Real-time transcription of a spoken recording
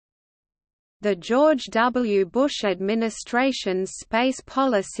The George W. Bush administration's space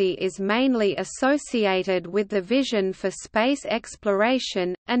policy is mainly associated with the Vision for Space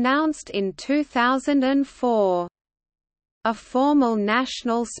Exploration, announced in 2004. A formal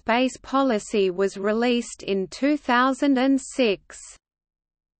national space policy was released in 2006.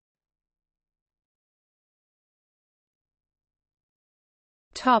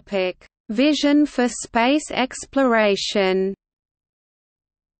 Vision for space exploration.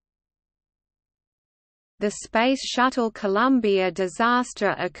 The Space Shuttle Columbia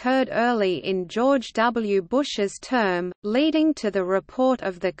disaster occurred early in George W. Bush's term, leading to the report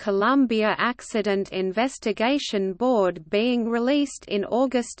of the Columbia Accident Investigation Board being released in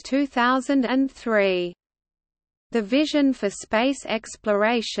August 2003. The Vision for Space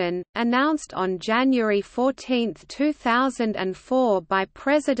Exploration, announced on January 14, 2004 by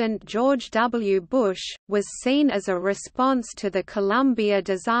President George W. Bush, was seen as a response to the Columbia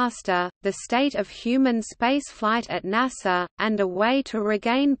disaster, the state of human spaceflight at NASA, and a way to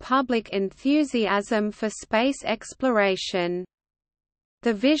regain public enthusiasm for space exploration.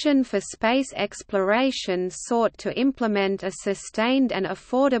 The Vision for Space Exploration sought to implement a sustained and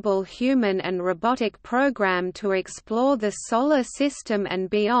affordable human and robotic program to explore the Solar System and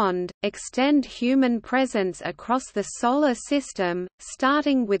beyond, extend human presence across the Solar System,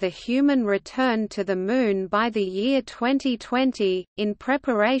 starting with a human return to the Moon by the year 2020, in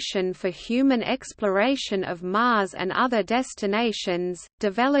preparation for human exploration of Mars and other destinations,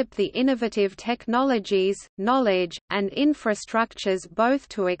 develop the innovative technologies, knowledge, and infrastructures both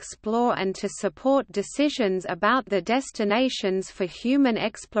to explore and to support decisions about the destinations for human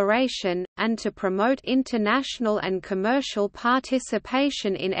exploration, and to promote international and commercial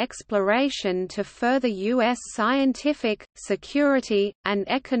participation in exploration to further U.S. scientific, security, and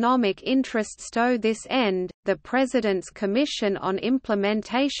economic interests. To this end, the President's Commission on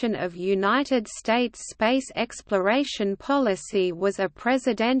Implementation of United States Space Exploration Policy was a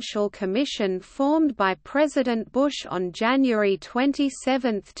presidential commission formed by President Bush on January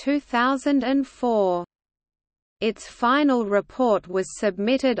 27, 2004. Its final report was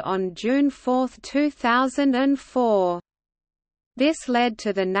submitted on June 4, 2004. This led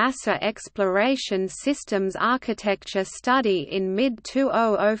to the NASA Exploration Systems Architecture Study in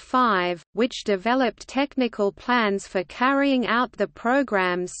mid-2005, which developed technical plans for carrying out the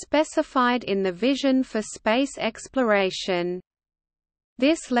programs specified in the Vision for Space Exploration.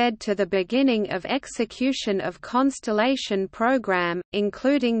 This led to the beginning of execution of Constellation program,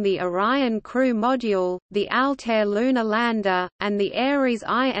 including the Orion Crew Module, the Altair Lunar Lander, and the Ares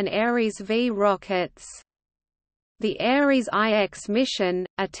I and Ares V rockets. The Ares IX mission,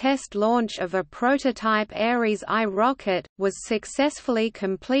 a test launch of a prototype Ares I rocket, was successfully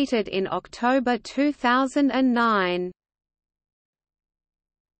completed in October 2009.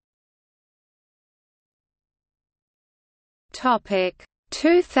 Topic: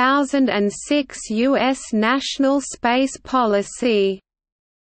 2006 U.S. National Space Policy.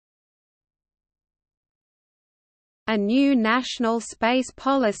 A new national space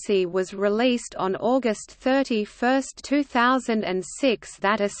policy was released on August 31, 2006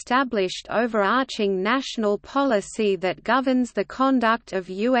 that established overarching national policy that governs the conduct of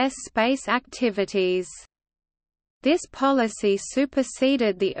U.S. space activities. This policy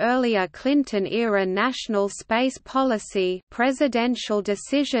superseded the earlier Clinton-era National Space Policy Presidential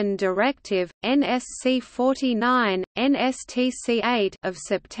Decision Directive, NSC 49, NSTC 8 of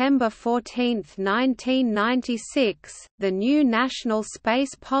September 14, 1996. The new National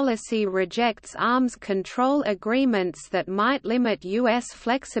Space Policy rejects arms control agreements that might limit U.S.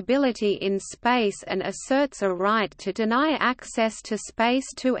 flexibility in space and asserts a right to deny access to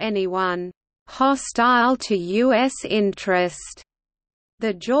space to anyone hostile to U.S. interest.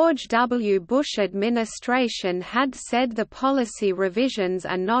 The George W. Bush administration had said the policy revisions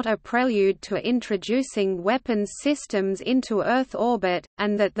are not a prelude to introducing weapons systems into Earth orbit,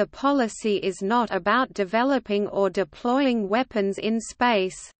 and that the policy is not about developing or deploying weapons in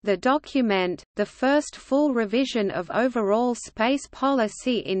space. The document, the first full revision of overall space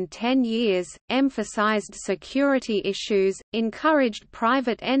policy in 10 years, emphasized security issues, encouraged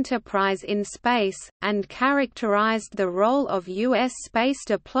private enterprise in space, and characterized the role of U.S. space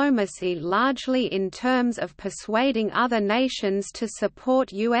diplomacy largely in terms of persuading other nations to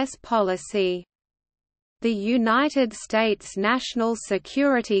support U.S. policy. The United States National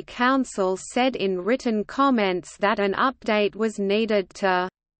Security Council said in written comments that an update was needed to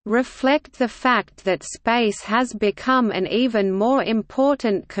reflect the fact that space has become an even more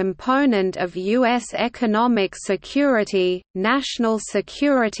important component of U.S. economic security, national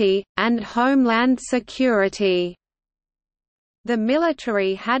security, and homeland security. The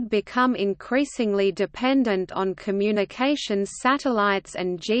military had become increasingly dependent on communications satellites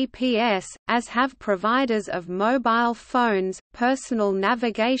and GPS, as have providers of mobile phones, personal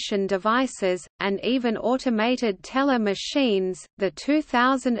navigation devices, and even automated teller machines. The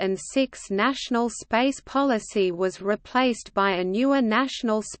 2006 National Space Policy was replaced by a newer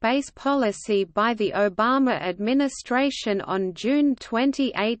National Space Policy by the Obama administration on June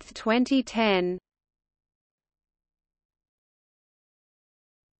 28, 2010.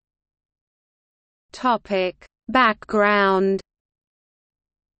 Background.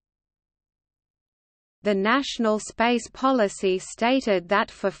 The National Space Policy stated that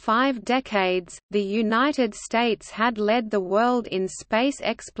for 5 decades, the United States had led the world in space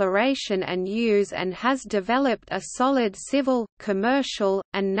exploration and use and has developed a solid civil, commercial,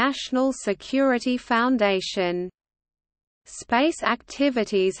 and national security foundation. Space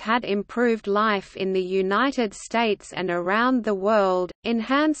activities had improved life in the United States and around the world,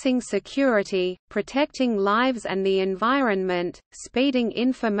 enhancing security, protecting lives and the environment, speeding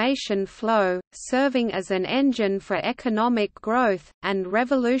information flow, serving as an engine for economic growth, and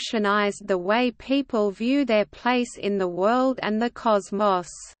revolutionized the way people view their place in the world and the cosmos.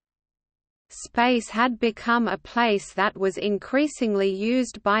 Space had become a place that was increasingly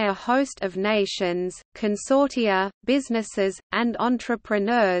used by a host of nations, consortia, businesses, and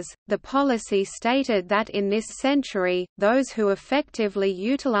entrepreneurs. The policy stated that in this century, those who effectively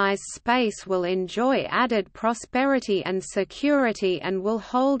utilize space will enjoy added prosperity and security and will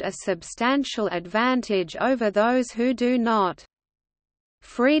hold a substantial advantage over those who do not.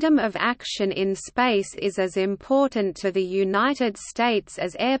 Freedom of action in space is as important to the United States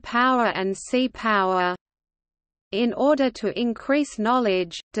as air power and sea power. In order to increase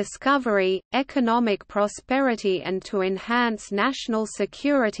knowledge, discovery, economic prosperity and to enhance national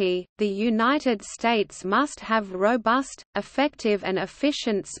security, the United States must have robust, effective and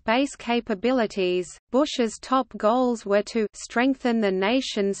efficient space capabilities. Bush's top goals were to strengthen the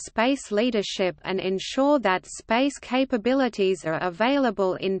nation's space leadership and ensure that space capabilities are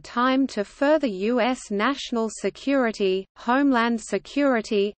available in time to further U.S. national security, homeland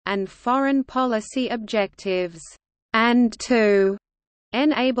security, and foreign policy objectives, and to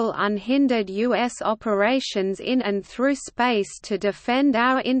enable unhindered U.S. operations in and through space to defend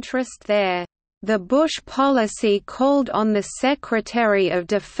our interest there. The Bush policy called on the Secretary of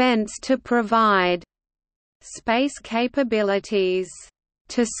Defense to provide space capabilities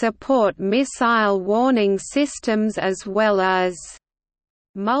to support missile warning systems as well as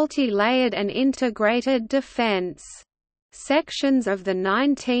multi-layered and integrated defense. Sections of the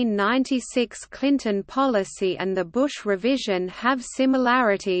 1996 Clinton policy and the Bush revision have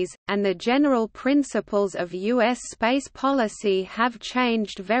similarities, and the general principles of U.S. space policy have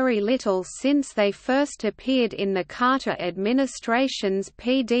changed very little since they first appeared in the Carter administration's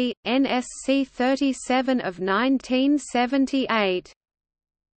PD, NSC 37 of 1978.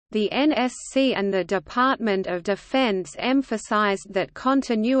 The NSC and the Department of Defense emphasized that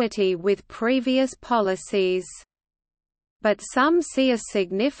continuity with previous policies. But some see a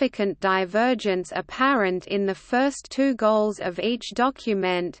significant divergence apparent in the first 2 goals of each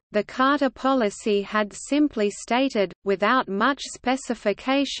document. The Carter policy had simply stated, without much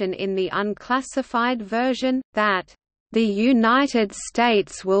specification in the unclassified version, that the United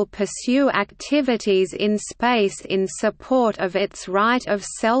States will pursue activities in space in support of its right of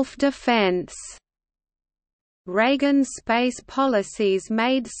self-defense. Reagan's space policies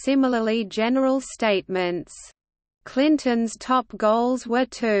made similarly general statements. Clinton's top goals were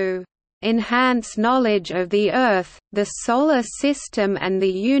to enhance knowledge of the Earth, the Solar System and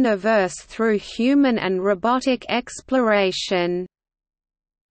the universe through human and robotic exploration,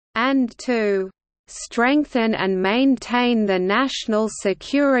 and to strengthen and maintain the national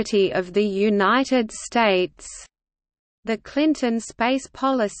security of the United States. The Clinton space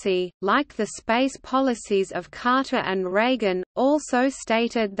policy, like the space policies of Carter and Reagan, also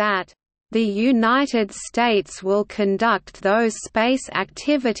stated that the United States will conduct those space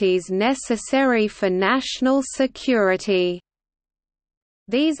activities necessary for national security.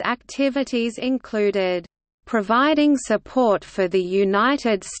 These activities included providing support for the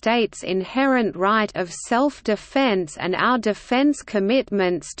United States' inherent right of self-defense and our defense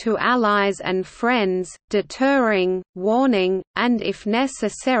commitments to allies and friends, deterring, warning, and if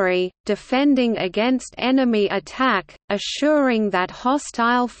necessary, defending against enemy attack, assuring that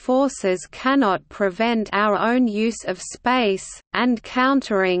hostile forces cannot prevent our own use of space, and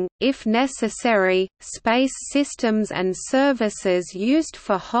countering, if necessary, space systems and services used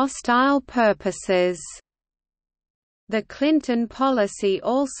for hostile purposes. The Clinton policy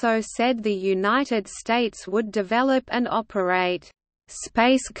also said the United States would develop and operate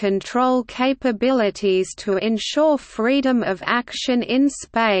space control capabilities to ensure freedom of action in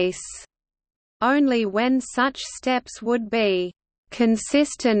space, only when such steps would be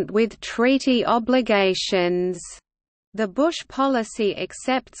consistent with treaty obligations. The Bush policy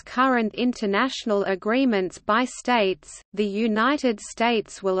accepts current international agreements by states. The United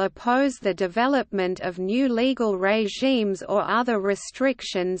States will oppose the development of new legal regimes or other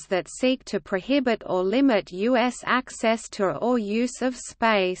restrictions that seek to prohibit or limit U.S. access to or use of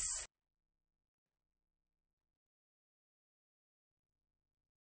space.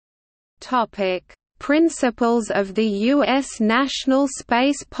 Topic: Principles of the U.S. national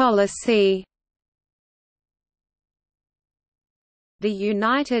space policy. The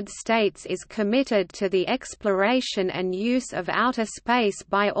United States is committed to the exploration and use of outer space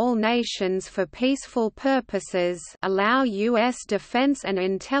by all nations for peaceful purposes, allow U.S. defense and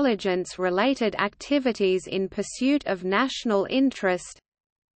intelligence-related activities in pursuit of national interest.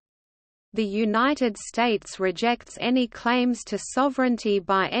 The United States rejects any claims to sovereignty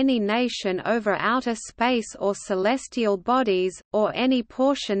by any nation over outer space or celestial bodies, or any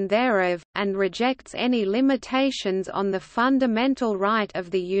portion thereof, and rejects any limitations on the fundamental right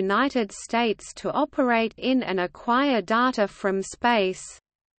of the United States to operate in and acquire data from space.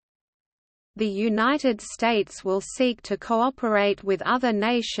 The United States will seek to cooperate with other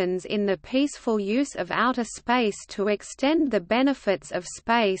nations in the peaceful use of outer space to extend the benefits of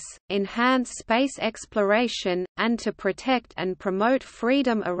space, enhance space exploration, and to protect and promote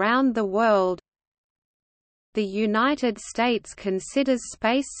freedom around the world. The United States considers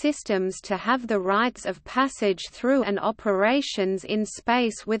space systems to have the rights of passage through and operations in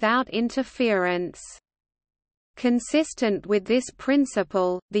space without interference. Consistent with this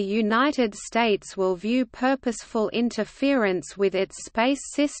principle, the United States will view purposeful interference with its space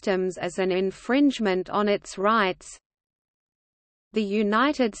systems as an infringement on its rights. The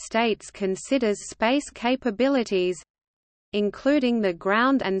United States considers space capabilities, including the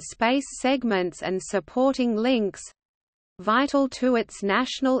ground and space segments and supporting links, vital to its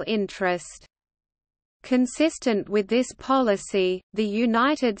national interest. Consistent with this policy, the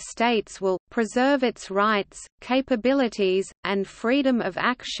United States will preserve its rights, capabilities, and freedom of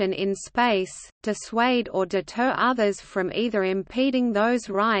action in space, dissuade or deter others from either impeding those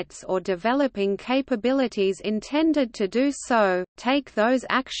rights or developing capabilities intended to do so, take those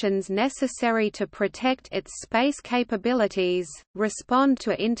actions necessary to protect its space capabilities, respond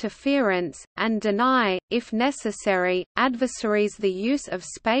to interference, and deny, if necessary, adversaries the use of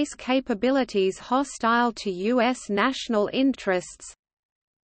space capabilities hostile to U.S. national interests.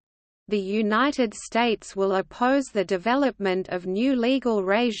 The United States will oppose the development of new legal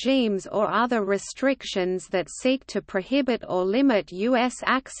regimes or other restrictions that seek to prohibit or limit U.S.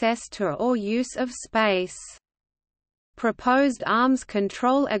 access to or use of space. Proposed arms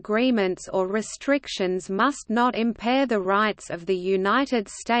control agreements or restrictions must not impair the rights of the United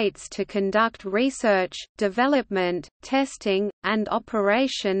States to conduct research, development, testing, and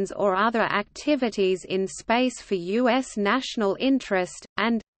operations or other activities in space for U.S. national interest,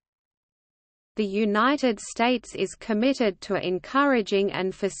 and the United States is committed to encouraging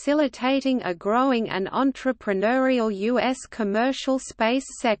and facilitating a growing and entrepreneurial U.S. commercial space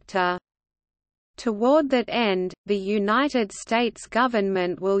sector. Toward that end, the United States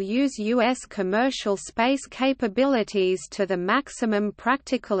government will use U.S. commercial space capabilities to the maximum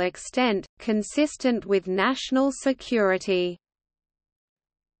practical extent, consistent with national security.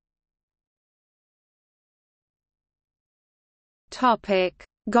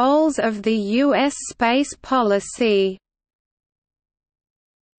 Goals of the U.S. space policy.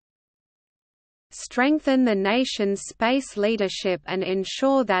 Strengthen the nation's space leadership and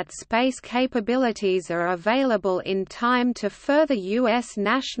ensure that space capabilities are available in time to further U.S.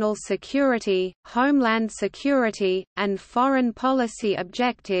 national security, homeland security, and foreign policy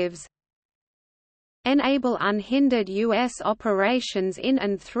objectives. Enable unhindered U.S. operations in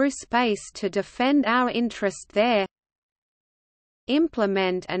and through space to defend our interest there.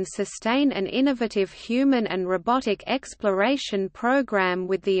 Implement and sustain an innovative human and robotic exploration program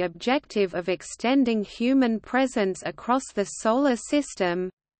with the objective of extending human presence across the Solar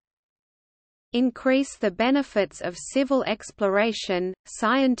System. Increase the benefits of civil exploration,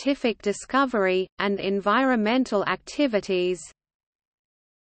 scientific discovery, and environmental activities.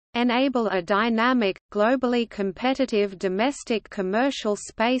 Enable a dynamic, globally competitive domestic commercial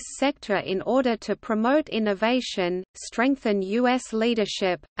space sector in order to promote innovation, strengthen U.S.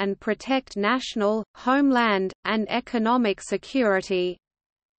 leadership, and protect national, homeland, and economic security.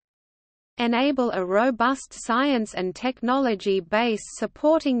 enable a robust science and technology base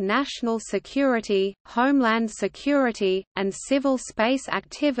supporting national security, homeland security, and civil space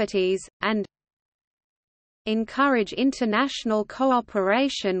activities, and encourage international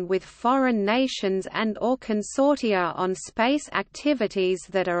cooperation with foreign nations and/or consortia on space activities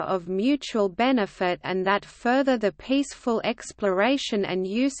that are of mutual benefit and that further the peaceful exploration and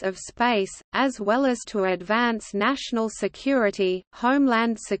use of space, as well as to advance national security,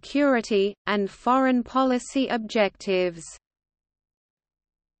 homeland security, and foreign policy objectives.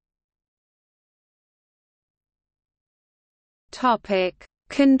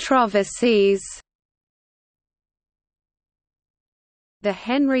 Controversies. The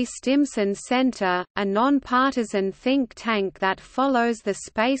Henry Stimson Center, a non-partisan think tank that follows the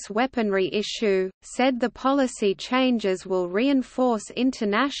space weaponry issue, said the policy changes will reinforce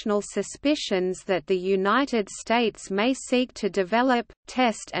international suspicions that the United States may seek to develop,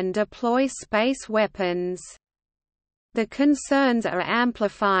 test and deploy space weapons. The concerns are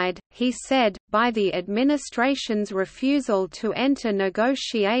amplified, he said, by the administration's refusal to enter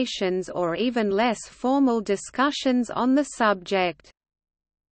negotiations or even less formal discussions on the subject.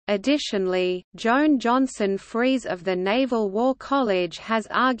 Additionally, Joan Johnson-Fries of the Naval War College has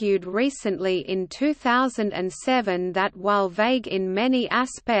argued recently in 2007 that while vague in many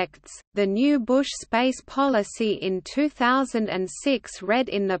aspects, the new Bush space policy in 2006 read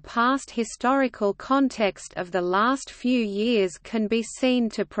in the past historical context of the last few years can be seen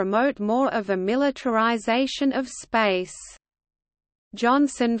to promote more of a militarization of space.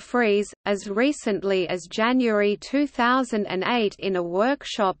 Johnson-Fries, as recently as January 2008 in a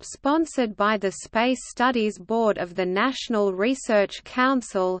workshop sponsored by the Space Studies Board of the National Research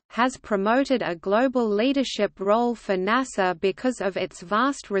Council, has promoted a global leadership role for NASA because of its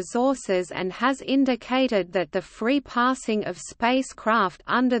vast resources and has indicated that the free passing of spacecraft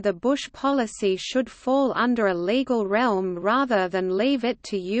under the Bush policy should fall under a legal realm rather than leave it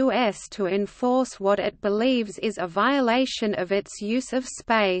to U.S. to enforce what it believes is a violation of its use of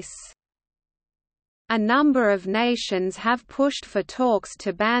space. A number of nations have pushed for talks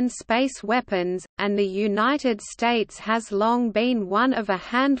to ban space weapons, and the United States has long been one of a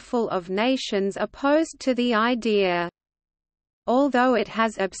handful of nations opposed to the idea. Although it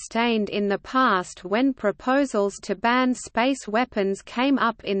has abstained in the past when proposals to ban space weapons came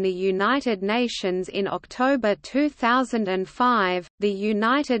up in the United Nations in October 2005, the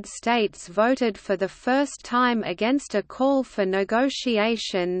United States voted for the first time against a call for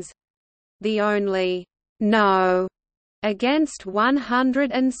negotiations—the only «no» against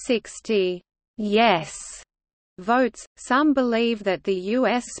 160 «yes» votes. Some believe that the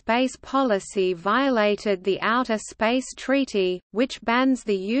U.S. space policy violated the Outer Space Treaty, which bans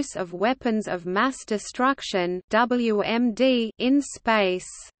the use of weapons of mass destruction (WMD) in space.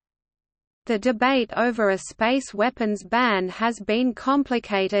 The debate over a space weapons ban has been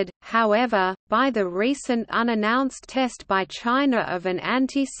complicated, however, by the recent unannounced test by China of an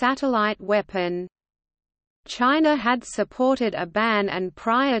anti-satellite weapon. China had supported a ban and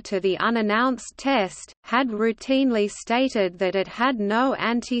prior to the unannounced test, had routinely stated that it had no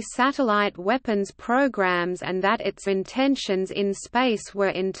anti-satellite weapons programs and that its intentions in space were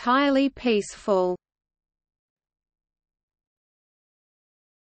entirely peaceful.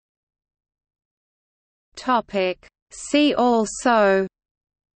 See also: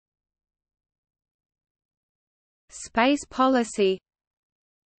 Space policy,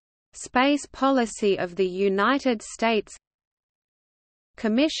 Space policy of the United States,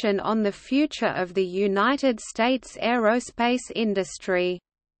 Commission on the Future of the United States Aerospace Industry.